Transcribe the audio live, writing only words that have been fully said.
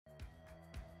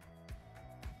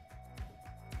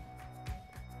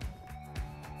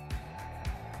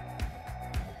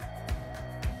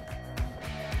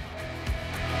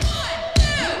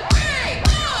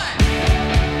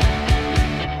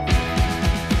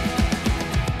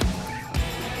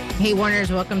Hey,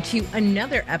 Warners, welcome to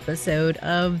another episode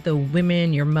of The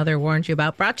Women Your Mother Warned You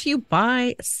About, brought to you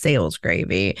by Sales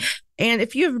Gravy. And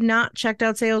if you have not checked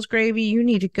out Sales Gravy, you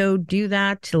need to go do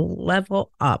that to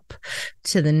level up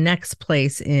to the next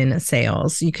place in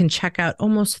sales. You can check out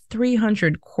almost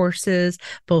 300 courses,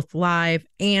 both live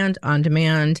and on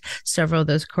demand. Several of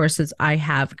those courses I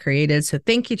have created. So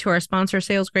thank you to our sponsor,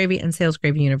 Sales Gravy and Sales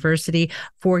Gravy University,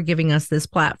 for giving us this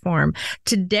platform.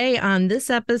 Today on this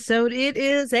episode, it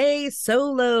is a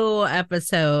solo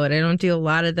episode. I don't do a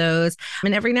lot of those.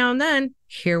 And every now and then,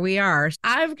 here we are.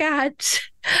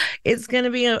 It's going to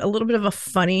be a little bit of a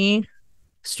funny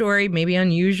story, maybe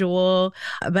unusual,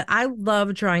 but I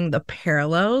love drawing the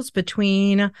parallels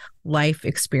between life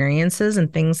experiences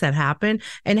and things that happen,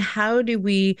 and how do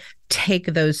we take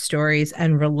those stories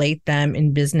and relate them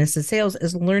in business and sales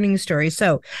as learning stories.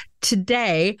 So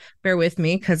today, bear with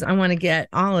me because I want to get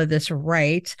all of this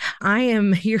right. I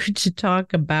am here to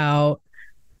talk about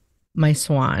my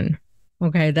swan.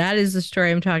 Okay, that is the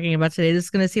story I'm talking about today. This is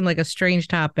going to seem like a strange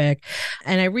topic.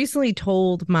 And I recently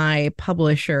told my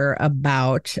publisher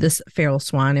about this feral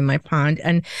swan in my pond.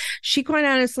 And she quite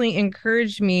honestly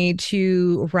encouraged me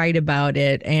to write about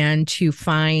it and to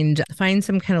find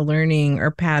some kind of learning or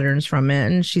patterns from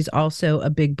it. And she's also a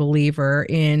big believer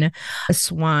in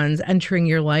swans entering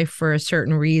your life for a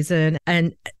certain reason.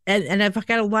 And I've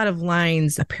got a lot of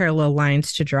lines, parallel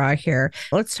lines to draw here.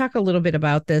 Let's talk a little bit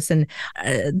about this. And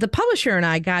the publisher and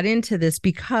I got into this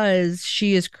because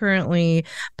she is currently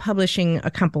publishing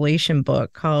a compilation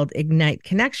book called Ignite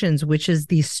Connections, which is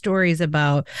these stories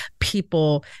about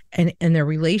people and their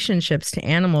relationships to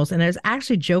animals. And I was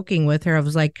actually joking with her. I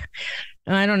was like,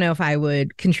 I don't know if I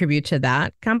would contribute to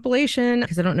that compilation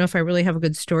because I don't know if I really have a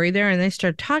good story there. And they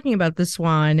started talking about the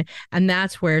swan, and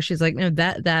that's where she's like, no,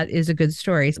 that is a good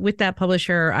story. With that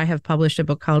publisher, I have published a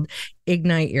book called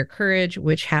Ignite Your Courage,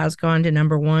 which has gone to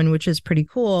 #1, which is pretty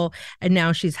cool. And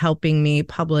now she's helping me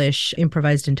publish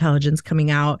Improvised Intelligence,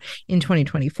 coming out in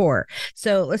 2024.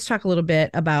 So let's talk a little bit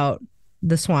about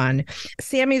the swan.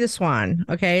 Sammy the swan.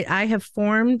 Okay. I have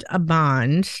formed a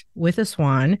bond with a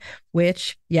swan,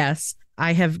 which, yes,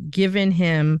 I have given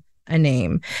him a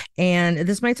name. And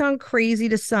this might sound crazy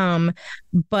to some,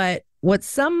 but what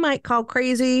some might call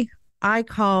crazy, I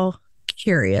call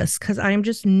curious, because I'm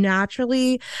just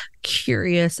naturally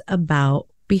curious about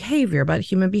behavior, about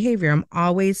human behavior. I'm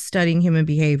always studying human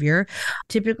behavior,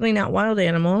 typically not wild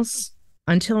animals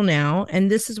until now. And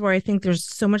this is where I think there's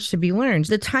so much to be learned.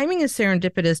 The timing is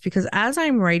serendipitous because as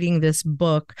I'm writing this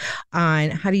book on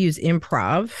how to use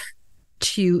improv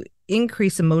to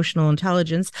increase emotional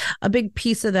intelligence, a big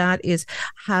piece of that is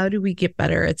how do we get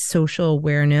better at social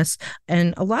awareness?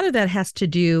 And a lot of that has to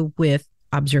do with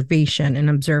observation and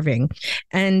observing.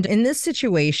 And in this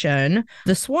situation,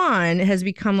 the swan has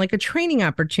become like a training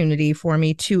opportunity for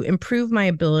me to improve my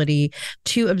ability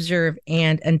to observe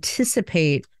and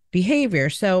anticipate behavior.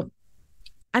 So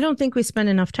I don't think we spend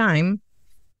enough time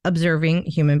observing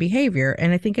human behavior.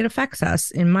 And I think it affects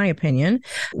us, in my opinion.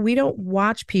 We don't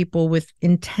watch people with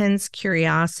intense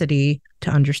curiosity to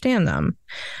understand them.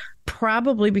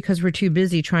 Probably because we're too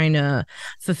busy trying to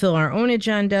fulfill our own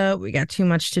agenda. We got too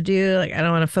much to do. Like, I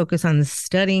don't want to focus on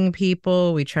studying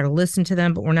people. We try to listen to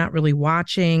them, but we're not really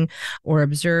watching or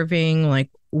observing,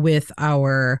 like, with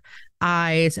our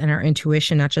eyes and our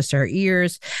intuition, not just our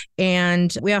ears.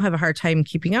 And we all have a hard time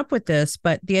keeping up with this,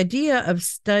 but the idea of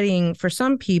studying for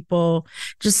some people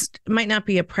just might not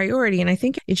be a priority. And I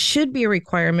think it should be a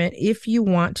requirement if you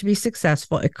want to be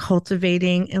successful at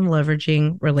cultivating and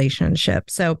leveraging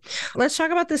relationships. So let's talk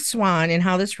about the swan and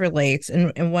how this relates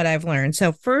and what I've learned.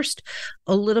 So first,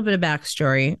 a little bit of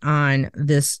backstory on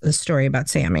this story about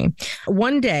Sammy.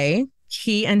 One day,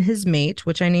 he and his mate,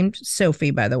 which I named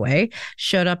Sophie, by the way,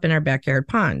 showed up in our backyard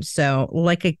pond. So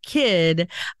like a kid,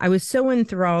 I was so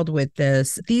enthralled with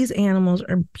this. These animals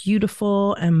are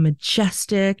beautiful and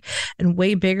majestic and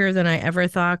way bigger than I ever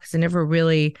thought, because I never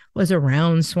really was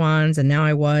around swans, and now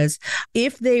I was.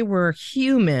 If they were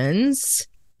humans,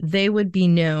 they would be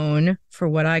known for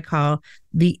what I call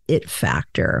the it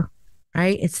factor.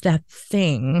 Right? It's that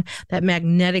thing, that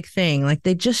magnetic thing. Like,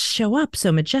 they just show up so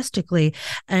majestically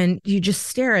and you just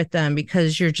stare at them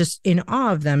because you're just in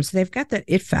awe of them. So they've got that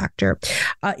it factor.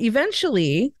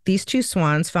 Eventually, these two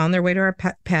swans found their way to our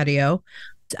patio.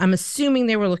 I'm assuming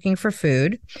they were looking for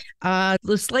food.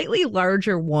 The slightly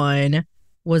larger one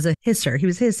was a hisser. He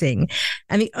was hissing.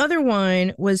 And the other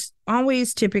one was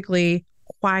always typically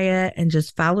quiet and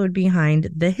just followed behind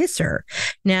the hisser.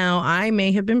 Now, I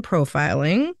may have been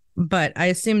profiling, but I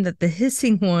assumed that the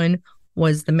hissing one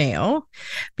was the male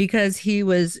because he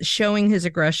was showing his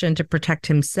aggression to protect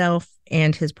himself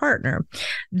and his partner.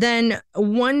 Then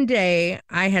one day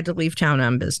I had to leave town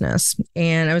on business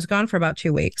and I was gone for about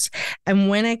 2 weeks. And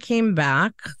when I came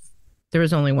back, there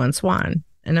was only one swan.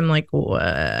 And I'm like,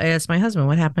 I asked my husband,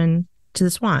 what happened to the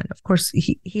swan? Of course,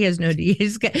 he has no idea.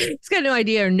 He's got no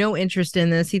idea or no interest in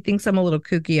this. He thinks I'm a little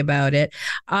kooky about it.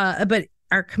 But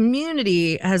our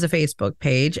community has a Facebook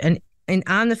page, and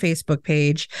on the Facebook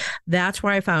page, that's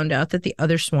where I found out that the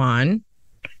other swan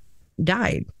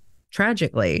died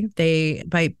tragically.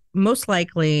 By most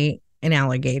likely an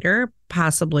alligator,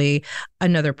 possibly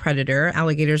another predator.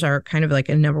 Alligators are kind of like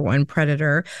a number one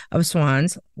predator of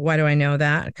swans. Why do I know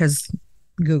that? Because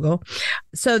Google.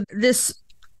 So this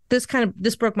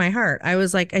broke my heart. I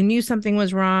was like, I knew something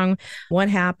was wrong. What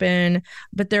happened?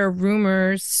 But there are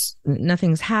rumors,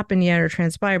 nothing's happened yet or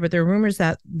transpired, but there are rumors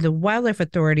that the Wildlife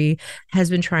Authority has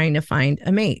been trying to find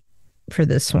a mate for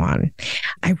this swan.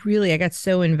 I got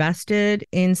so invested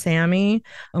in Sammy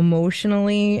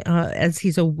emotionally as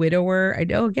he's a widower. I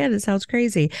know, again, it sounds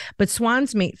crazy, but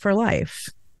swans mate for life.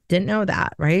 Didn't know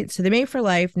that, right? So they mate for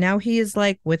life. Now he is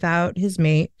like without his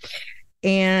mate.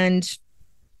 And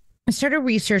I started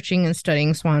researching and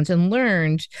studying swans and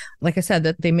learned, like I said,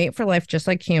 that they mate for life just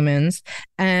like humans.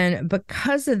 And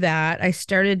because of that, I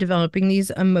started developing these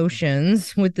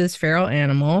emotions with this feral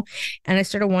animal. And I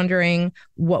started wondering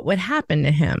what would happen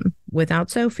to him without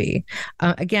Sophie.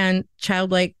 Again,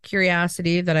 childlike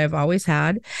curiosity that I've always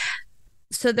had.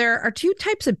 So there are two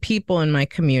types of people in my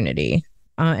community,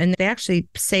 and they actually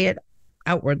say it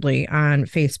outwardly on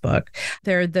Facebook.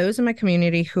 There are those in my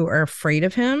community who are afraid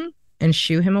of him and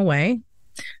shoo him away.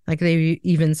 Like they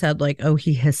even said like, oh,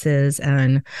 he hisses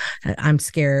and I'm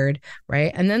scared,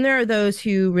 right? And then there are those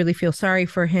who really feel sorry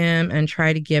for him and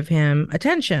try to give him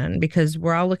attention because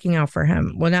we're all looking out for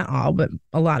him. Well, not all, but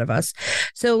a lot of us.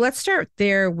 So let's start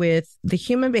there with the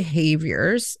human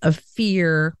behaviors of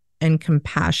fear and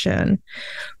compassion.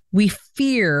 We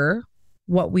fear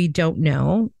what we don't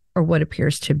know or what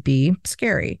appears to be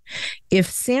scary. If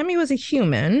Sammy was a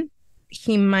human,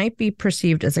 he might be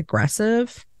perceived as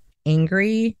aggressive,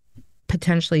 angry,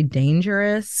 potentially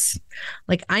dangerous.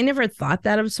 Like I never thought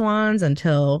that of swans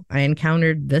until I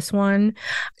encountered this one.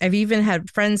 I've even had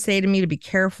friends say to me to be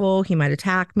careful, he might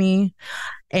attack me.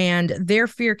 And their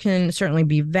fear can certainly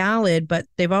be valid, but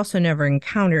they've also never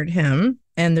encountered him.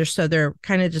 And they're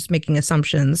kind of just making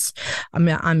assumptions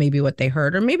on maybe what they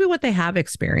heard or maybe what they have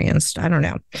experienced. I don't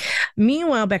know.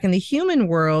 Meanwhile, back in the human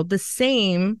world, the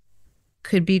same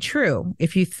could be true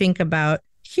if you think about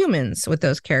humans with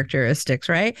those characteristics,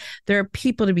 right? There are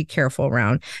people to be careful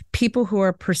around, people who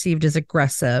are perceived as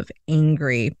aggressive,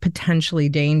 angry, potentially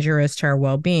dangerous to our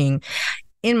well-being.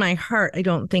 In my heart, I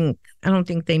don't think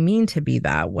they mean to be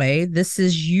that way. This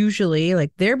is usually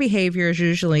like their behavior is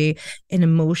usually an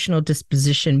emotional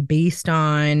disposition based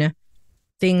on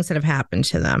things that have happened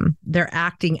to them. They're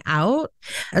acting out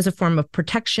as a form of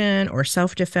protection or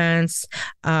self-defense.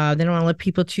 They don't want to let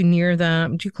people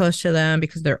too close to them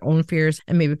because of their own fears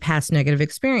and maybe past negative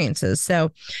experiences.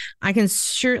 So I can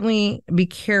certainly be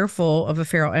careful of a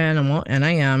feral animal, and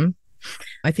I am.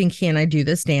 I think he and I do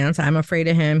this dance. I'm afraid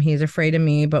of him. He's afraid of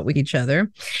me, but with each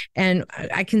other. And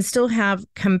I can still have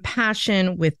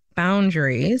compassion with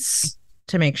boundaries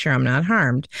to make sure I'm not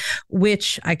harmed,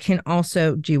 which I can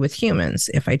also do with humans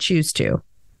if I choose to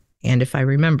and if I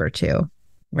remember to,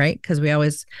 right? Because we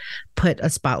always put a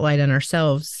spotlight on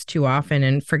ourselves too often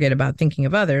and forget about thinking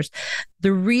of others.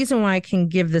 The reason why I can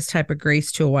give this type of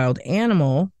grace to a wild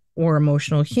animal or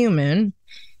emotional human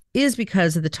is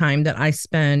because of the time that I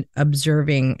spend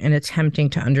observing and attempting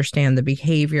to understand the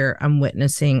behavior I'm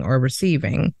witnessing or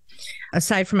receiving.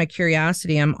 Aside from my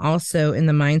curiosity, I'm also in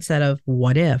the mindset of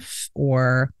what if,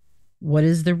 or what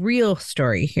is the real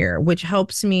story here, which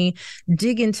helps me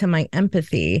dig into my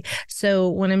empathy. So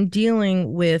when I'm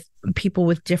dealing with people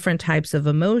with different types of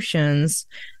emotions,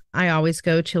 I always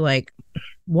go to like,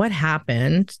 what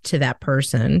happened to that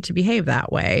person to behave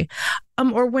that way?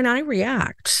 Or when I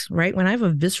react, right? When I have a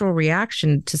visceral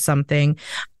reaction to something,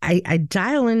 I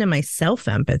dial into my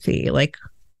self-empathy, like,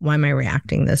 why am I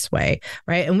reacting this way?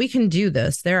 Right. And we can do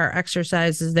this. There are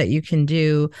exercises that you can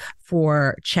do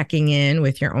for checking in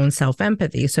with your own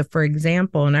self-empathy. So for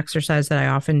example, an exercise that I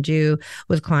often do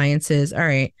with clients is, all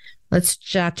right, let's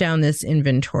jot down this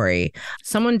inventory.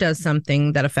 Someone does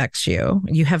something that affects you.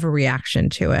 You have a reaction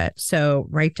to it. So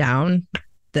write down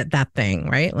that thing,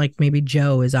 right? Like maybe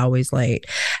Joe is always late.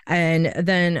 And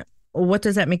then what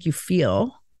does that make you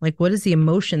feel? Like, what is the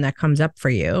emotion that comes up for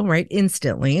you, right?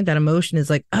 Instantly, that emotion is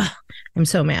like, I'm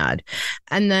so mad.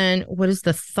 And then what is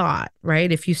the thought,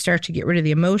 right? If you start to get rid of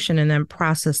the emotion and then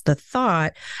process the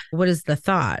thought, what is the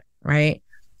thought, right?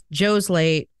 Joe's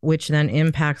late, which then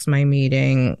impacts my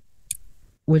meeting,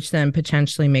 which then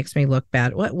potentially makes me look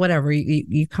bad. Whatever,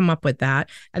 you come up with that.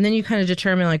 And then you kind of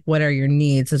determine like, what are your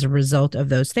needs as a result of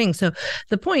those things? So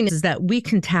the point is that we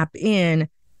can tap in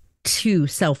to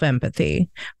self-empathy,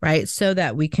 right? So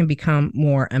that we can become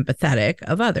more empathetic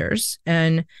of others.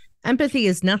 And empathy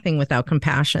is nothing without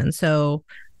compassion. So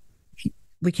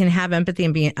we can have empathy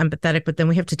and be empathetic, but then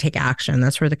we have to take action.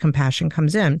 That's where the compassion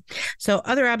comes in. So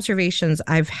other observations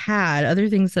I've had, other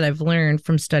things that I've learned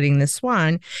from studying the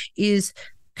Swan is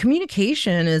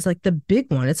communication is like the big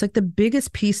one. It's like the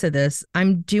biggest piece of this.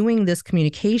 I'm doing this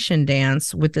communication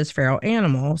dance with this feral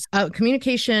animal.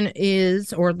 Communication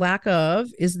is, or lack of,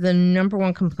 is the number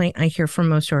one complaint I hear from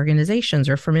most organizations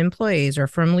or from employees or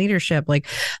from leadership. Like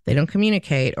they don't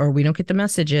communicate, or we don't get the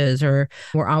messages, or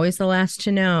we're always the last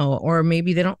to know, or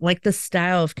maybe they don't like the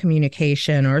style of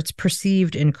communication, or it's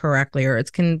perceived incorrectly, or it's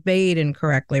conveyed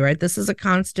incorrectly, right? This is a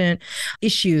constant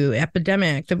issue,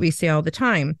 epidemic that we see all the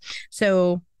time.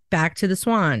 So back to the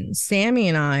Swan, Sammy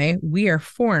and I, we are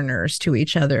foreigners to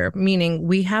each other, meaning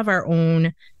we have our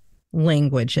own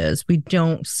languages. We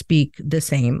don't speak the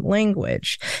same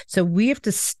language. So we have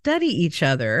to study each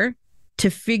other to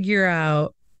figure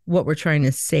out what we're trying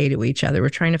to say to each other. We're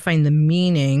trying to find the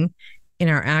meaning in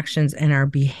our actions and our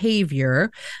behavior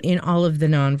in all of the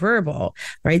nonverbal,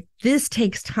 right? This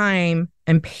takes time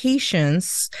and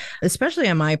patience, especially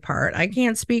on my part. I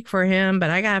can't speak for him, but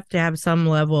I have to have some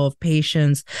level of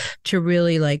patience to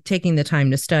really like taking the time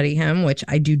to study him, which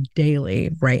I do daily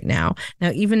right now.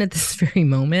 Now, even at this very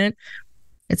moment,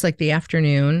 it's like the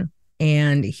afternoon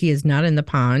and he is not in the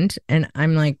pond. And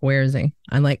I'm like, where is he?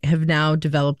 I like have now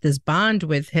developed this bond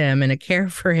with him and a care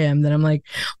for him that I'm like,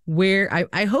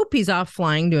 I hope he's off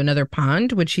flying to another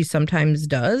pond, which he sometimes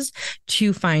does,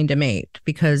 to find a mate,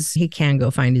 because he can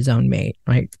go find his own mate,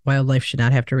 right? Wildlife should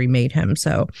not have to remate him.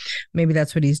 So maybe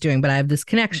that's what he's doing. But I have this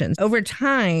connection. Over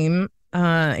time,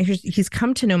 he's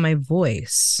come to know my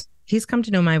voice. He's come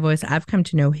to know my voice. I've come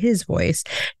to know his voice.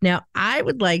 Now, I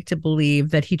would like to believe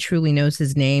that he truly knows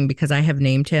his name, because I have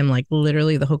named him, like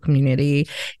literally the whole community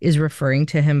is referring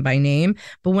to him by name.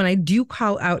 But when I do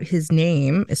call out his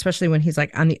name, especially when he's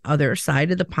like on the other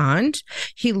side of the pond,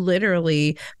 he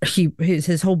literally,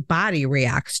 his whole body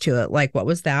reacts to it. Like, what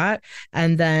was that?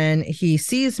 And then he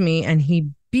sees me and he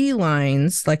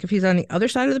beelines, like if he's on the other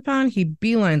side of the pond, he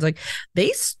beelines, like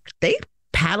they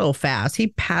paddle fast. He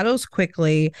paddles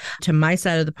quickly to my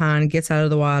side of the pond, gets out of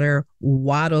the water,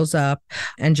 waddles up,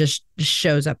 and just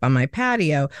shows up on my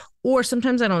patio. Or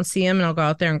sometimes I don't see him and I'll go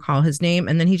out there and call his name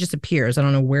and then he just appears. I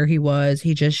don't know where he was.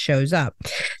 He just shows up.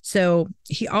 So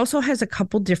he also has a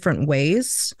couple different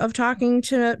ways of talking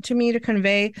to me to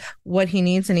convey what he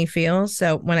needs and he feels.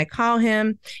 So when I call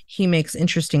him, he makes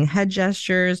interesting head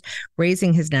gestures,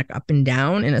 raising his neck up and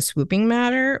down in a swooping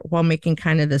manner while making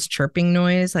kind of this chirping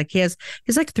noise. Like he's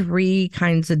like three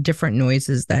kinds of different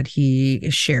noises that he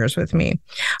shares with me.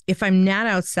 If I'm not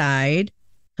outside,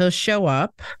 he'll show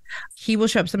up. He will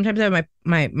show up. Sometimes I have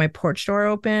my porch door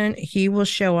open. He will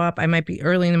show up. I might be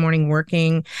early in the morning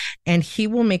working, and he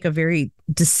will make a very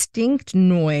distinct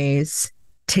noise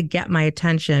to get my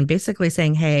attention, basically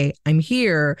saying, hey, I'm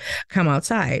here, come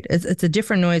outside. It's a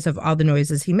different noise of all the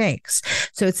noises he makes.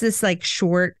 So it's this like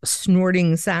short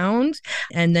snorting sound,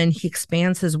 and then he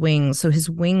expands his wings. So his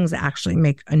wings actually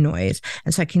make a noise.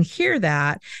 And so I can hear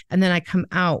that. And then I come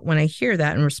out when I hear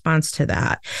that in response to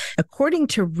that. According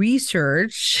to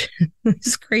research,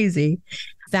 it's crazy,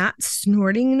 that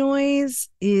snorting noise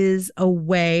is a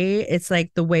way, it's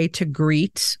like the way to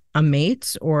greet a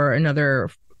mate or another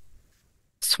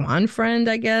swan friend,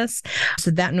 I guess.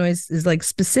 So that noise is like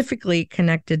specifically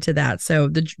connected to that. So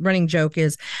the running joke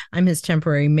is I'm his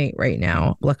temporary mate right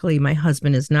now. Luckily, my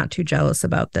husband is not too jealous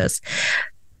about this.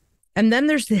 And then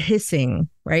there's the hissing,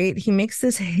 right? He makes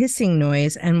this hissing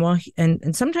noise. And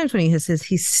and sometimes when he hisses,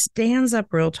 he stands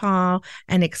up real tall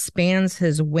and expands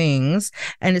his wings.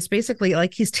 And it's basically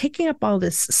like he's taking up all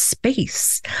this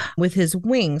space with his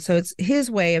wings. So it's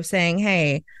his way of saying,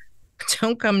 hey,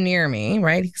 don't come near me,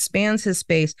 right? He expands his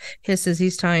space, hisses,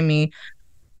 he's telling me,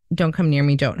 don't come near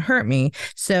me, don't hurt me.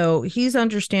 So he's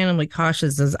understandably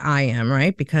cautious as I am,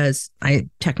 right? Because I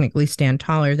technically stand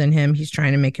taller than him. He's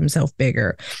trying to make himself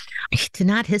bigger. He did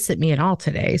not hiss at me at all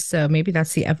today. So maybe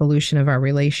that's the evolution of our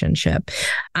relationship.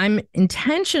 I'm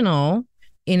intentional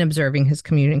in observing his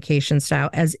communication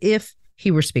style as if he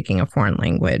were speaking a foreign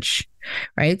language,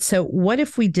 right? So what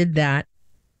if we did that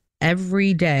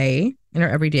every day in our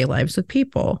everyday lives with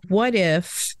people? What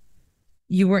if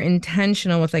you were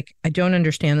intentional with like, I don't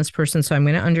understand this person, so I'm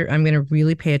going to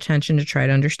really pay attention to try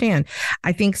to understand.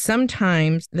 I think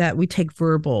sometimes that we take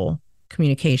verbal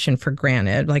communication for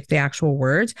granted, like the actual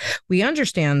words. We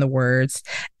understand the words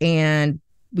and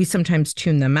we sometimes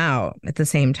tune them out at the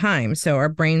same time. So our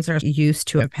brains are used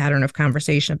to a pattern of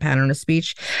conversation, a pattern of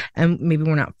speech, and maybe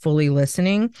we're not fully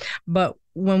listening. But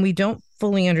when we don't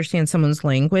fully understand someone's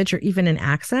language or even an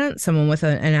accent, someone with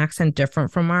an accent different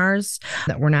from ours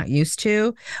that we're not used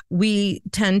to, we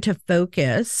tend to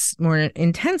focus more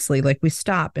intensely. Like we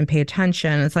stop and pay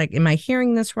attention. It's like, am I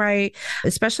hearing this right?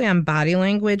 Especially on body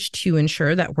language to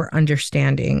ensure that we're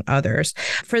understanding others.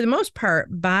 For the most part,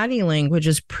 body language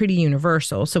is pretty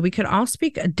universal. So we could all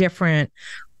speak a different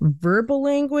verbal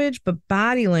language, but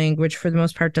body language for the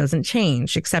most part doesn't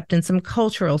change, except in some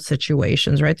cultural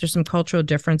situations, right? There's some cultural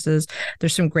differences.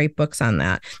 There's some great books on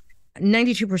that.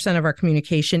 92% of our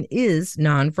communication is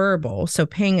nonverbal. So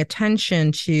paying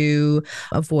attention to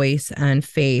a voice and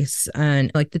face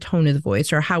and like the tone of the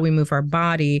voice or how we move our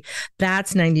body,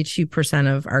 that's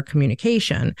 92% of our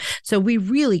communication. So we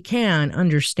really can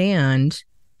understand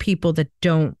people that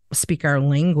don't speak our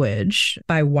language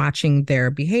by watching their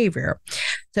behavior.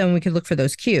 So we could look for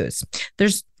those cues.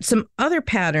 There's some other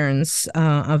patterns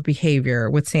of behavior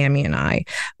with Sammy and I.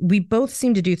 We both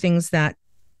seem to do things that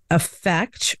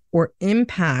affect or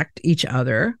impact each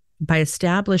other by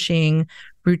establishing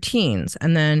routines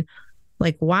and then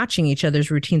like watching each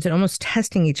other's routines and almost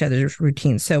testing each other's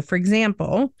routines. So for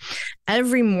example,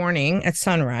 every morning at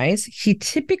sunrise, he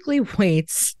typically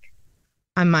waits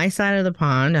on my side of the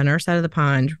pond, on our side of the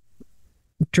pond,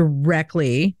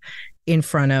 directly in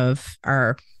front of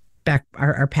our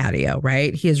patio,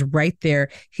 right? He is right there.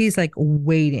 He's like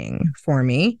waiting for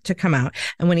me to come out.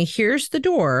 And when he hears the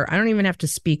door, I don't even have to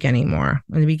speak anymore.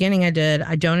 In the beginning I did.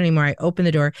 I don't anymore. I open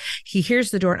the door. He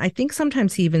hears the door. I think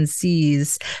sometimes he even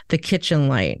sees the kitchen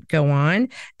light go on.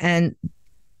 And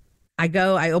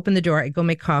I open the door, I go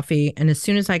make coffee. And as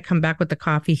soon as I come back with the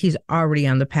coffee, he's already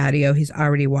on the patio. He's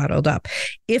already waddled up.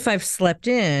 If I've slept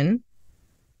in,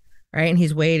 right, and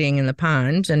he's waiting in the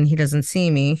pond and he doesn't see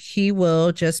me, he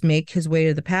will just make his way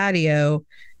to the patio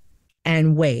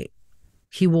and wait.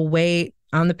 He will wait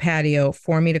on the patio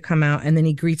for me to come out. And then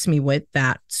he greets me with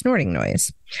that snorting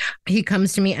noise. He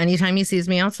comes to me anytime he sees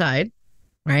me outside.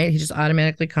 Right? He just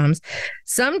automatically comes.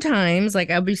 Sometimes, like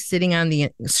I'll be sitting on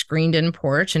the screened in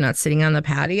porch and not sitting on the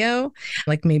patio.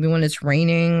 Like maybe when it's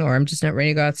raining or I'm just not ready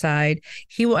to go outside,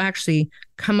 he will actually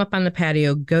come up on the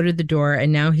patio, go to the door.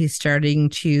 And now he's starting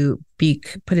to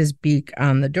put his beak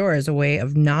on the door as a way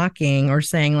of knocking or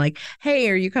saying like, hey,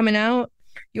 are you coming out?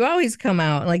 You always come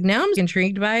out. Like now I'm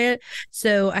intrigued by it.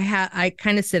 So I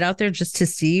kind of sit out there just to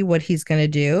see what he's going to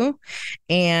do.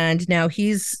 And now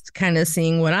he's kind of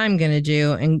seeing what I'm going to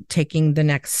do and taking the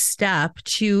next step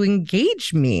to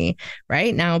engage me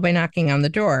right now by knocking on the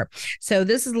door. So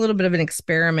this is a little bit of an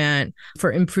experiment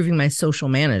for improving my social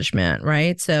management,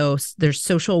 right? So there's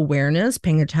social awareness,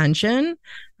 paying attention,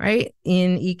 right,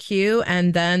 in EQ.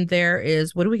 And then there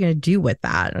is, what are we going to do with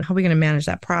that? And how are we going to manage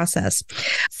that process?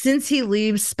 Since he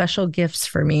leaves special gifts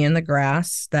for me in the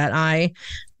grass that I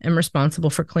am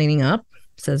responsible for cleaning up,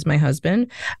 says my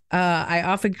husband, I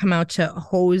often come out to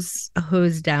hose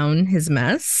down his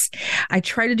mess. I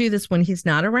try to do this when he's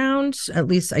not around. At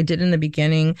least I did in the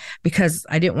beginning because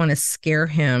I didn't want to scare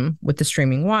him with the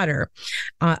streaming water.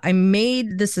 I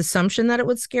made this assumption that it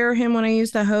would scare him when I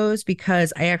used the hose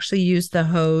because I actually used the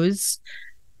hose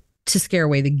to scare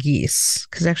away the geese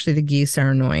because actually the geese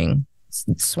are annoying.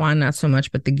 Swan, not so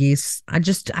much, but the geese, I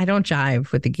don't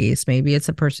jive with the geese. Maybe it's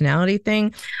a personality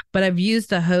thing, but I've used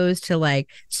the hose to like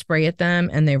spray at them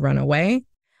and they run away.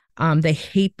 They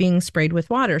hate being sprayed with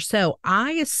water. So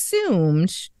I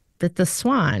assumed that the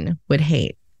swan would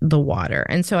hate the water.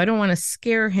 And so I don't want to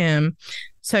scare him.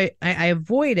 So I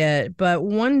avoid it. But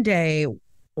one day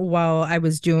while I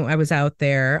was out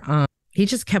there, he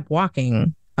just kept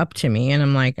walking up to me and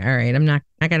I'm like, all right,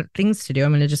 I got things to do.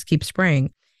 I'm going to just keep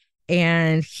spraying.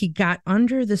 And he got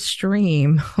under the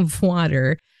stream of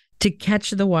water to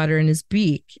catch the water in his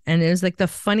beak. And it was like the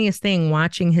funniest thing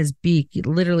watching his beak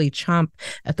literally chomp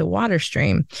at the water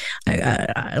stream.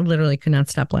 I literally could not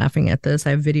stop laughing at this.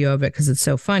 I have video of it because it's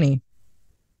so funny.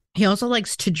 He also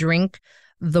likes to drink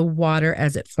the water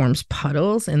as it forms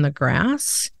puddles in the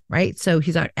grass. Right. So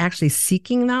he's actually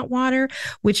seeking that water,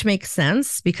 which makes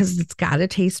sense because it's got to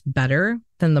taste better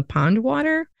than the pond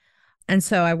water. And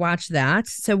so I watched that.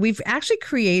 So we've actually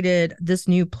created this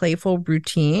new playful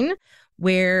routine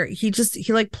where he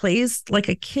like plays like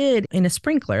a kid in a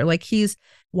sprinkler, like he's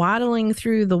waddling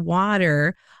through the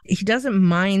water he doesn't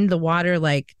mind the water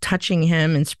like touching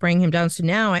him and spraying him down. So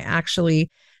now I actually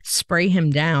spray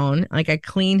him down. Like I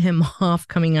clean him off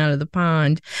coming out of the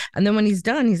pond. And then when he's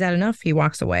done, he's had enough, he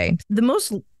walks away. The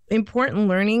most important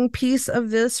learning piece of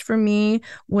this for me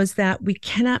was that we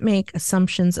cannot make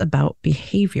assumptions about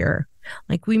behavior.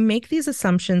 Like we make these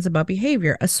assumptions about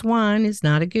behavior. A swan is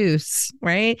not a goose,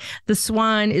 right? The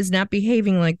swan is not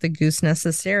behaving like the goose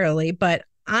necessarily, but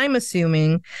I'm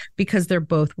assuming because they're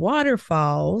both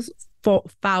waterfowls,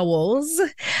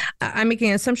 I'm making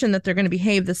an assumption that they're going to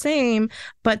behave the same,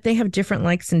 but they have different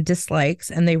likes and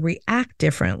dislikes and they react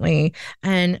differently.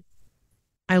 And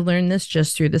I learned this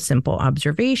just through the simple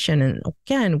observation. And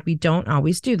again, we don't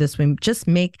always do this. We just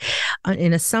make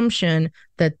an assumption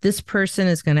that this person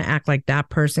is going to act like that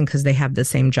person because they have the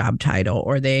same job title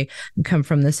or they come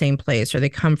from the same place or they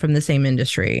come from the same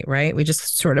industry, right? We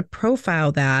just sort of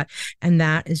profile that. And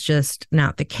that is just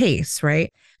not the case,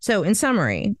 right? So in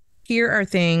summary, here are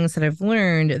things that I've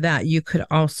learned that you could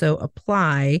also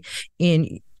apply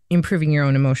in improving your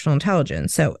own emotional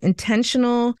intelligence. So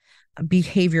intentional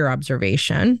behavior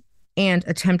observation and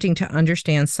attempting to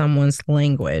understand someone's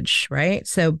language, right?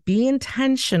 So be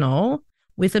intentional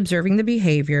with observing the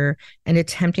behavior and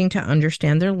attempting to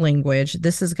understand their language.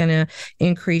 This is going to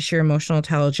increase your emotional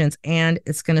intelligence and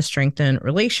it's going to strengthen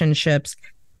relationships,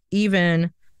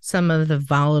 even some of the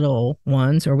volatile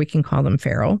ones, or we can call them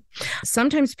feral.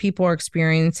 Sometimes people are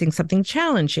experiencing something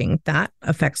challenging that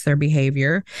affects their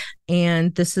behavior.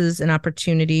 And this is an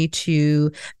opportunity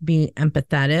to be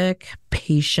empathetic,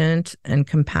 patient, and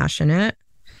compassionate.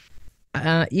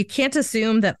 You can't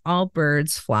assume that all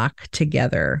birds flock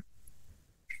together,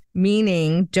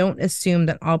 meaning don't assume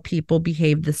that all people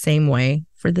behave the same way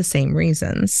for the same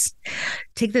reasons.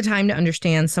 Take the time to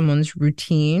understand someone's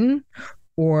routine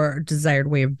or desired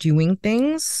way of doing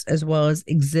things, as well as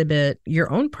exhibit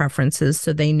your own preferences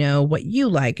so they know what you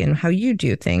like and how you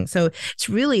do things. So it's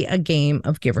really a game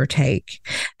of give or take.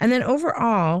 And then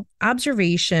overall,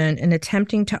 observation and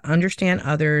attempting to understand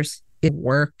others is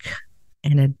work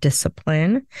and a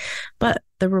discipline, but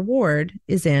the reward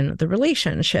is in the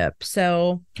relationship.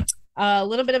 So a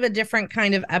little bit of a different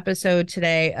kind of episode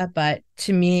today, but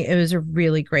to me, it was a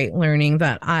really great learning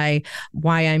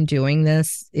why I'm doing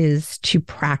this is to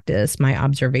practice my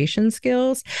observation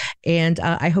skills. And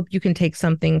I hope you can take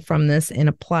something from this and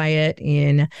apply it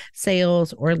in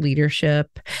sales or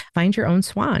leadership. Find your own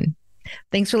swan.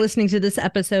 Thanks for listening to this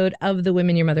episode of The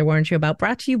Women Your Mother Warned You About,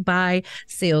 brought to you by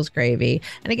Sales Gravy.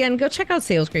 And again, go check out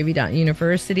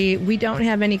salesgravy.university. We don't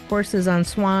have any courses on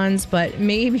swans, but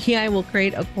maybe I will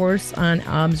create a course on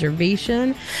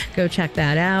observation. Go check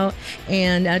that out.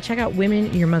 And check out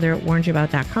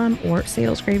womenyourmotherwarnedyouabout.com or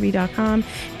salesgravy.com.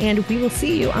 And we will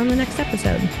see you on the next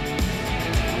episode.